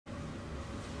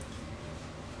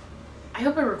I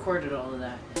hope I recorded all of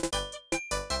that.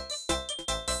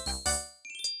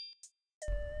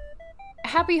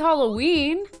 Happy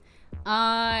Halloween!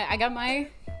 I got my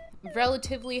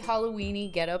relatively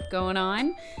Halloween-y getup going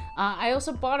on. I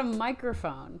also bought a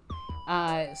microphone.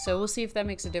 So we'll see if that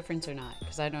makes a difference or not,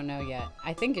 because I don't know yet.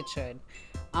 I think it should.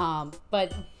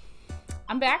 But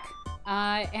I'm back,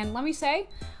 and let me say,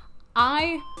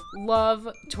 I love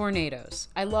tornadoes.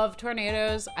 I love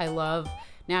tornadoes. I love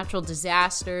natural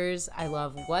disasters. I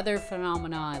love weather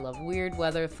phenomena. I love weird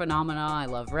weather phenomena. I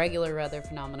love regular weather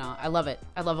phenomena. I love it.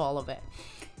 I love all of it.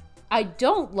 I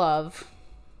don't love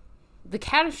the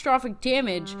catastrophic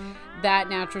damage that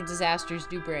natural disasters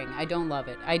do bring. I don't love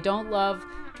it. I don't love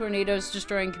tornadoes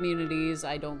destroying communities.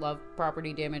 I don't love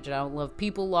property damage. I don't love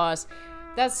people lost.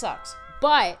 That sucks.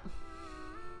 But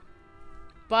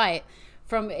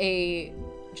from a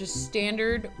just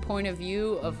standard point of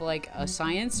view of like a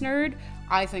science nerd,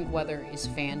 I think weather is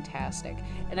fantastic.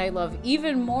 And I love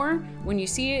even more when you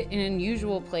see it in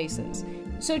unusual places.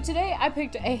 So today I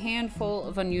picked a handful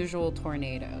of unusual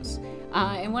tornadoes.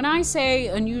 And when I say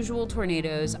unusual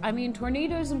tornadoes, I mean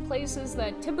tornadoes in places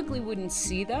that typically wouldn't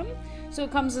see them. So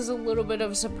it comes as a little bit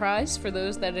of a surprise for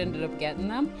those that ended up getting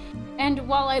them. And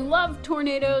while I love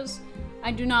tornadoes,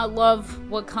 I do not love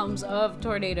what comes of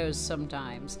tornadoes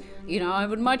sometimes. You know, I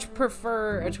would much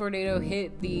prefer a tornado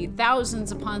hit the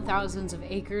thousands upon thousands of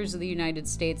acres of the United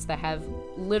States that have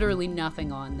literally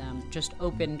nothing on them, just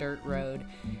open dirt road.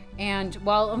 And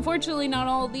while unfortunately not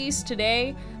all of these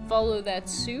today follow that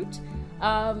suit,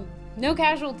 no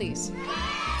casualties,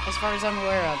 as far as I'm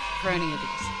aware of, for any of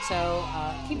these. So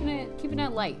keeping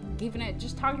it light,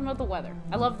 just talking about the weather.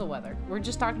 I love the weather. We're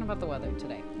just talking about the weather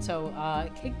today. So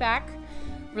kick back,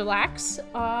 relax,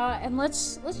 and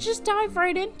let's just dive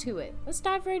right into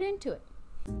it.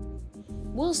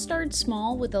 We'll start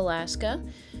small with Alaska.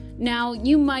 Now,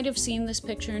 you might have seen this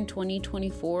picture in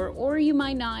 2024, or you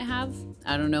might not have.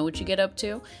 I don't know what you get up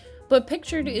to. But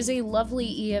pictured is a lovely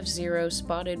EF0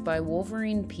 spotted by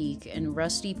Wolverine Peak and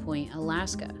Rusty Point,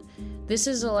 Alaska. This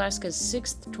is Alaska's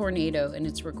 6th tornado in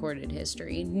its recorded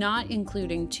history, not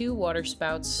including 2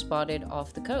 waterspouts spotted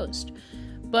off the coast.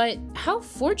 But how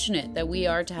fortunate that we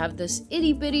are to have this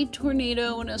itty-bitty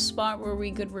tornado in a spot where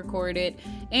we could record it,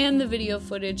 and the video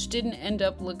footage didn't end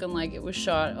up looking like it was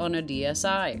shot on a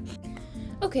DSi.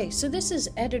 Okay, so this is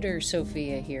editor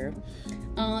Sophia here.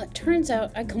 Turns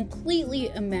out I completely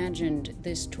imagined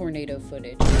this tornado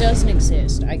footage. It doesn't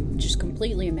exist. I just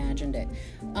completely imagined it.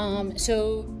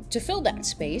 So to fill that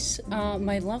space,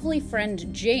 my lovely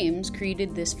friend James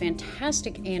created this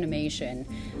fantastic animation.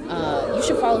 You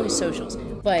should follow his socials.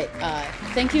 But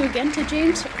thank you again to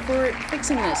James for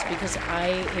fixing this, because I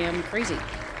am crazy.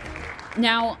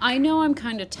 Now, I know I'm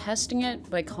kind of testing it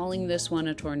by calling this one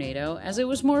a tornado, as it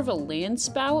was more of a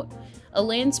landspout. A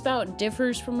landspout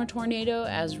differs from a tornado,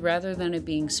 as rather than it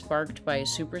being sparked by a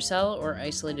supercell or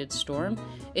isolated storm,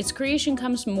 its creation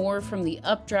comes more from the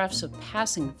updrafts of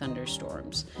passing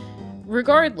thunderstorms.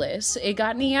 Regardless, it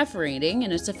got an EF rating,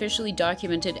 and it's officially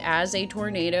documented as a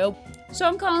tornado, so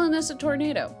I'm calling this a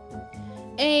tornado.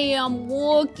 Hey, I'm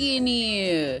walking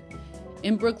here!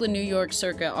 In Brooklyn, New York,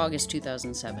 circa August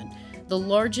 2007. The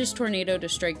largest tornado to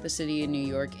strike the city of New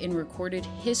York in recorded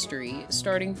history,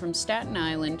 starting from Staten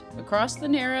Island, across the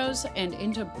Narrows, and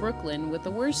into Brooklyn, with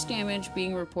the worst damage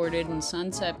being reported in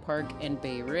Sunset Park and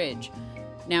Bay Ridge.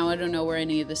 Now, I don't know where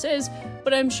any of this is,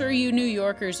 but I'm sure you New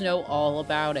Yorkers know all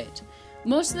about it.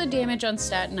 Most of the damage on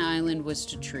Staten Island was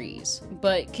to trees,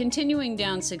 but continuing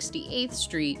down 68th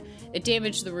Street, it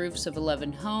damaged the roofs of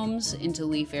 11 homes into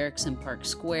Leif Erikson Park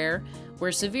Square,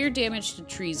 where severe damage to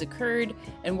trees occurred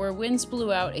and where winds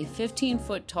blew out a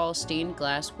 15-foot tall stained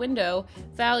glass window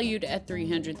valued at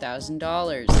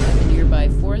 $300,000 at the nearby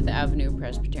 4th Avenue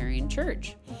Presbyterian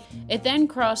Church. It then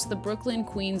crossed the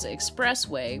Brooklyn-Queens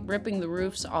Expressway, ripping the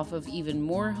roofs off of even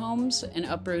more homes and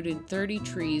uprooted 30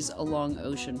 trees along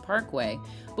Ocean Parkway,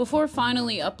 before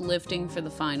finally uplifting for the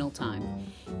final time.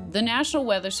 The National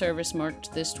Weather Service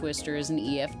marked this twister as an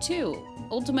EF2,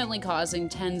 ultimately causing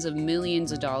tens of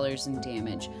millions of dollars in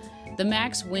damage. The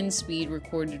max wind speed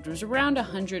recorded was around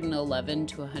 111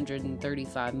 to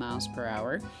 135 miles per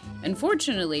hour.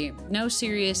 Unfortunately, no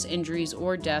serious injuries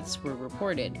or deaths were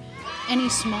reported. Any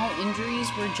small injuries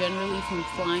were generally from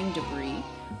flying debris,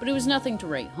 but it was nothing to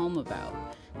write home about.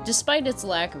 Despite its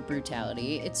lack of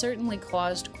brutality, it certainly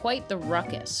caused quite the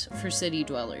ruckus for city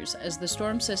dwellers, as the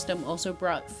storm system also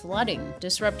brought flooding,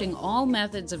 disrupting all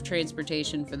methods of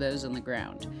transportation for those on the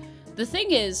ground. The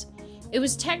thing is, it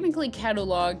was technically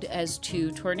cataloged as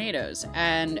 2 tornadoes,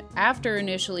 and after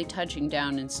initially touching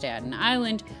down in Staten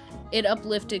Island, It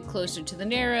uplifted closer to the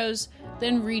Narrows,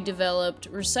 then redeveloped,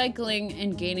 recycling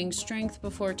and gaining strength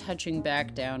before touching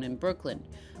back down in Brooklyn,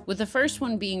 with the first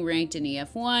one being ranked in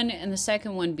EF1 and the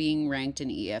second one being ranked in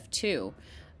EF2.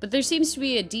 But there seems to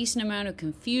be a decent amount of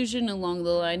confusion along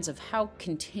the lines of how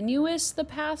continuous the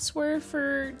paths were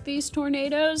for these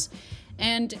tornadoes,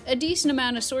 and a decent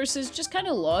amount of sources just kind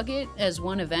of log it as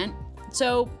one event.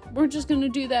 So we're just going to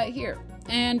do that here.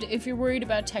 And if you're worried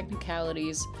about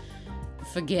technicalities,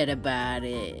 forget about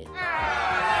it.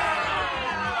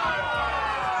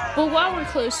 But while we're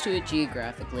close to it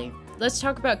geographically, let's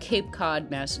talk about Cape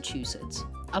Cod, Massachusetts,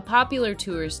 a popular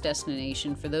tourist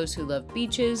destination for those who love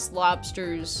beaches,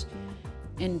 lobsters,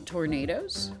 and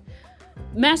tornadoes.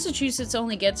 Massachusetts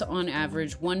only gets on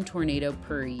average one tornado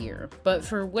per year, but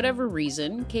for whatever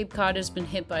reason, Cape Cod has been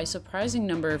hit by a surprising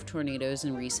number of tornadoes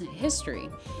in recent history.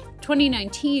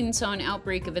 2019 saw an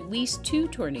outbreak of at least 2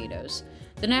 tornadoes.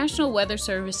 The National Weather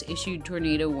Service issued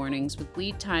tornado warnings with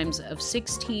lead times of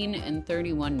 16 and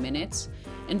 31 minutes.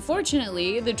 And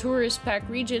fortunately, the tourist-packed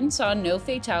region saw no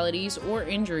fatalities or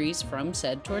injuries from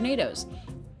said tornadoes.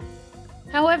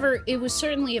 However, it was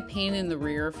certainly a pain in the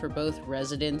rear for both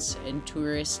residents and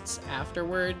tourists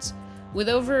afterwards. With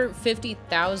over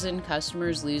 50,000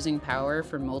 customers losing power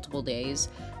for multiple days,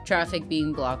 traffic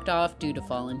being blocked off due to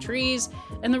fallen trees,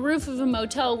 and the roof of a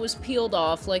motel was peeled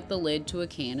off like the lid to a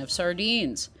can of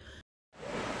sardines.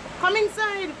 Come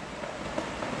inside!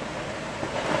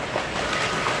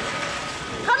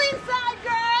 Come inside,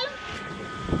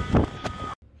 girl!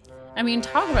 I mean,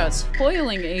 talk about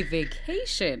spoiling a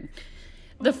vacation.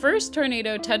 The first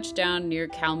tornado touched down near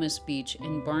Calmus Beach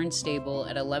in Barnstable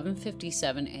at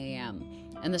 11:57 a.m.,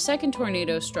 and the second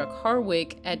tornado struck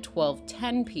Harwich at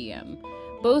 12:10 p.m.,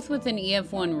 both with an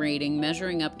EF1 rating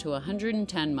measuring up to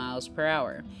 110 miles per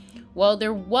hour. While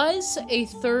there was a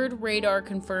third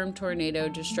radar-confirmed tornado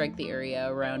to strike the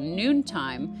area around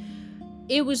noontime,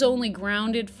 it was only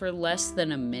grounded for less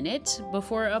than a minute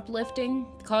before uplifting,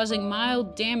 causing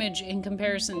mild damage in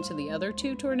comparison to the other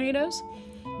 2 tornadoes.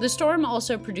 The storm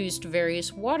also produced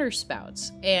various water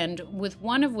spouts, and with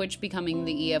one of which becoming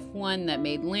the EF1 that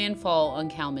made landfall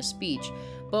on Calmus Beach,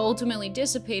 but ultimately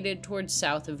dissipated towards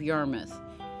south of Yarmouth.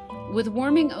 With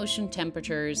warming ocean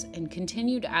temperatures and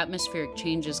continued atmospheric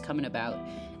changes coming about,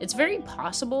 it's very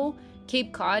possible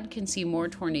Cape Cod can see more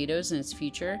tornadoes in its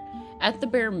future. At the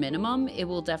bare minimum, it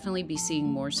will definitely be seeing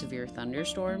more severe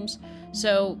thunderstorms.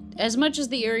 So, as much as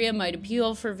the area might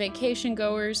appeal for vacation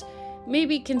goers,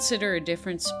 maybe consider a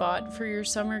different spot for your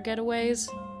summer getaways.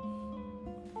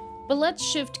 But let's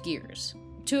shift gears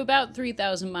to about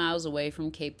 3,000 miles away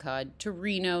from Cape Cod to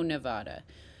Reno, Nevada.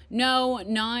 No,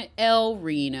 not El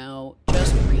Reno,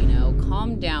 just Reno.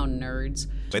 Calm down, nerds.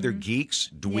 Weather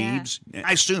geeks, dweebs. Yeah.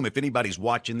 I assume if anybody's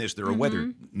watching this, they're a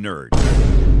weather nerd.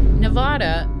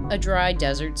 Nevada, a dry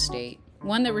desert state,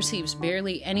 one that receives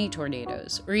barely any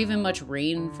tornadoes, or even much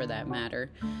rain for that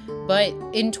matter. But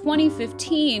in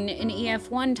 2015, an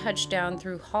EF1 touched down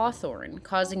through Hawthorne,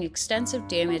 causing extensive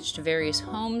damage to various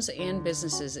homes and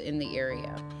businesses in the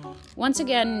area. Once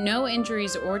again, no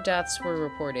injuries or deaths were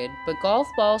reported, but golf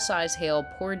ball-size hail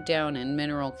poured down in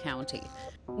Mineral County.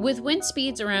 With wind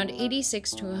speeds around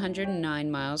 86 to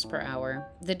 109 miles per hour,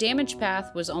 the damage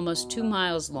path was almost 2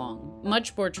 miles long,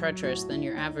 much more treacherous than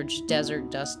your average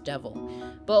desert dust devil,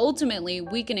 but ultimately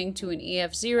weakening to an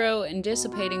EF0 and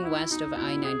dissipating west of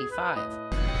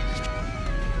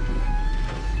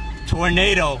I-95.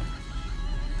 Tornado.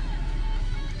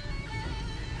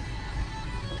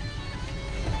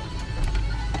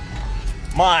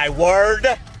 My word.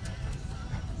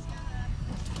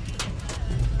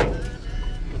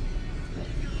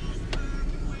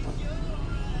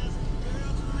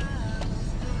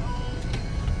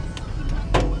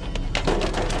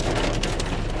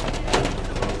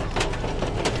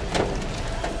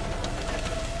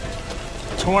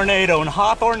 Tornado in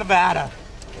Hawthorne, Nevada.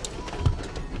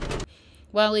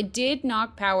 While it did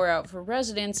knock power out for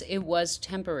residents, it was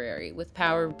temporary, with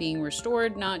power being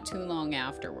restored not too long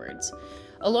afterwards.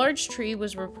 A large tree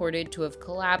was reported to have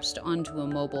collapsed onto a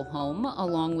mobile home,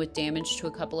 along with damage to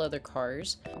a couple other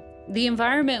cars. The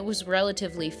environment was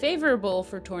relatively favorable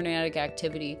for tornadic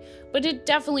activity, but it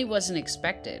definitely wasn't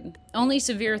expected. Only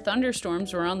severe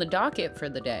thunderstorms were on the docket for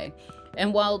the day.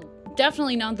 And while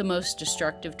definitely not the most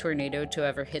destructive tornado to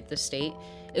ever hit the state,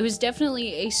 it was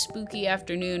definitely a spooky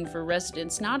afternoon for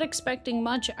residents not expecting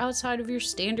much outside of your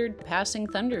standard passing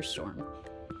thunderstorm.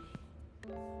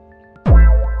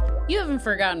 You haven't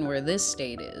forgotten where this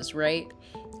state is, right?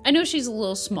 I know she's a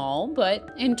little small,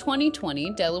 but in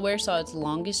 2020, Delaware saw its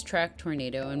longest track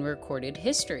tornado in recorded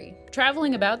history,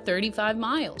 traveling about 35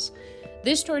 miles.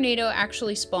 This tornado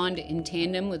actually spawned in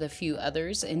tandem with a few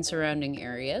others in surrounding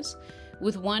areas,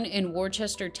 with one in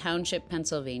Worcester Township,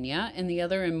 Pennsylvania, and the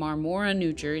other in Marmora,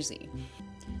 New Jersey.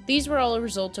 These were all a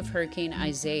result of Hurricane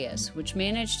Isaias, which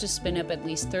managed to spin up at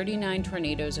least 39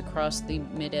 tornadoes across the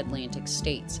mid-Atlantic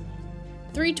states.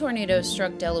 3 tornadoes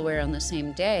struck Delaware on the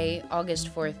same day,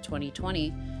 August 4th,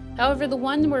 2020. However, the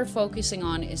one we're focusing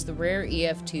on is the rare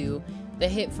EF2 that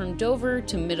hit from Dover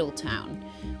to Middletown.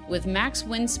 With max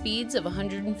wind speeds of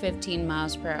 115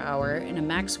 miles per hour and a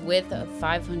max width of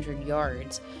 500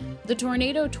 yards, the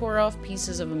tornado tore off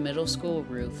pieces of a middle school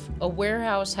roof, a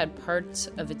warehouse had parts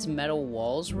of its metal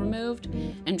walls removed,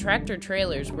 and tractor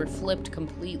trailers were flipped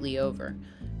completely over.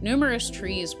 Numerous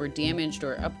trees were damaged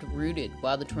or uprooted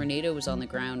while the tornado was on the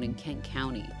ground in Kent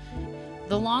County.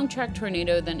 The long-track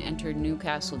tornado then entered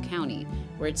Newcastle County,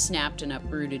 where it snapped and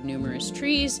uprooted numerous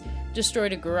trees,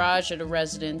 destroyed a garage at a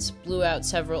residence, blew out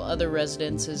several other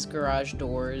residences' garage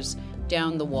doors,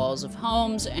 down the walls of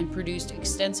homes, and produced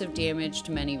extensive damage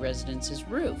to many residences'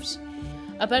 roofs.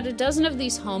 About a dozen of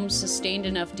these homes sustained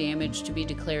enough damage to be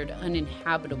declared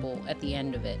uninhabitable at the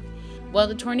end of it. While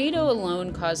the tornado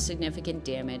alone caused significant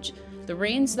damage, the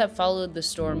rains that followed the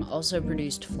storm also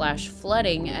produced flash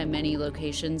flooding at many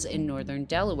locations in northern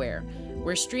Delaware,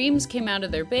 where streams came out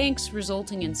of their banks,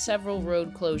 resulting in several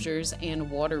road closures and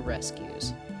water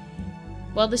rescues.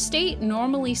 While the state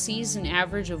normally sees an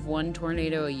average of 1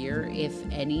 tornado a year, if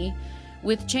any,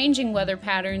 with changing weather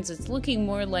patterns, it's looking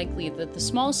more likely that the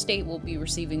small state will be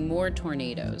receiving more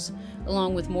tornadoes,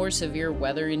 along with more severe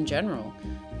weather in general.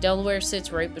 Delaware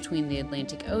sits right between the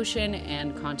Atlantic Ocean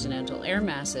and continental air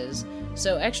masses,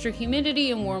 so extra humidity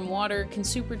and warm water can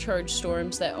supercharge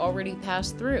storms that already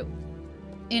pass through.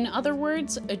 In other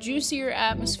words, a juicier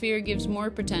atmosphere gives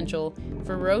more potential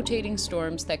for rotating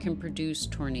storms that can produce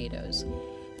tornadoes.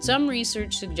 Some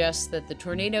research suggests that the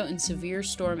tornado and severe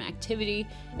storm activity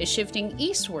is shifting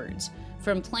eastwards,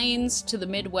 from plains to the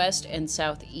Midwest and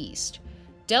Southeast.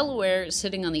 Delaware,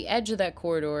 sitting on the edge of that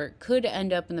corridor, could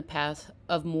end up in the path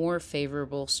of more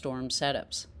favorable storm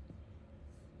setups.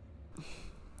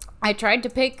 I tried to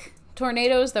pick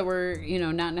tornadoes that were,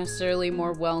 not necessarily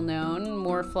more well-known,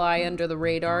 more fly under the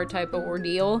radar type of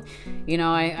ordeal.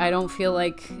 I don't feel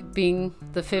like being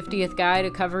the 50th guy to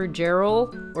cover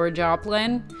Gerald or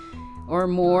Joplin or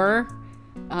more.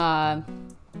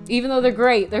 Even though they're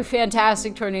great, they're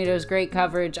fantastic tornadoes, great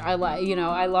coverage. I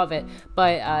love it.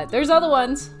 But there's other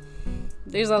ones.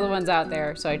 There's other ones out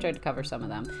there, so I tried to cover some of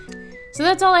them. So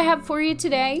that's all I have for you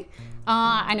today.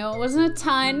 I know it wasn't a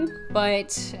ton,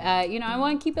 but I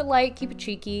want to keep it light, keep it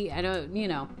cheeky. I know,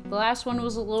 the last one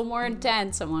was a little more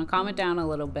intense. I want to calm it down a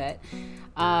little bit.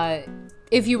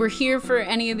 If you were here for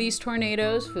any of these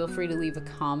tornadoes, feel free to leave a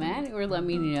comment or let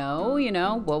me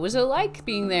know, what was it like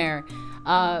being there?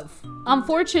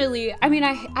 Unfortunately,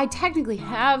 I technically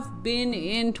have been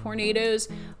in tornadoes,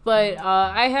 but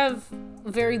I have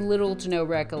very little to no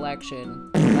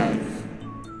recollection of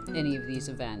any of these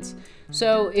events.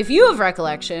 So if you have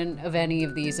recollection of any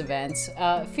of these events,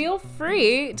 feel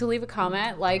free to leave a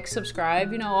comment, like,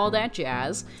 subscribe, all that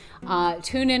jazz.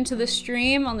 Tune into the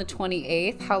stream on the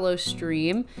 28th, Hello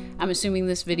Stream. I'm assuming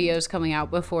this video is coming out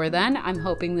before then. I'm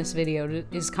hoping this video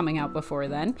is coming out before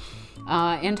then.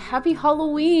 And happy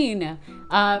Halloween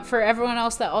for everyone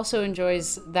else that also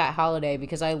enjoys that holiday,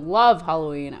 because I love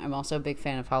Halloween. I'm also a big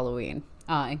fan of Halloween,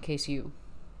 in case you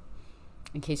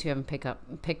haven't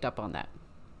picked up on that.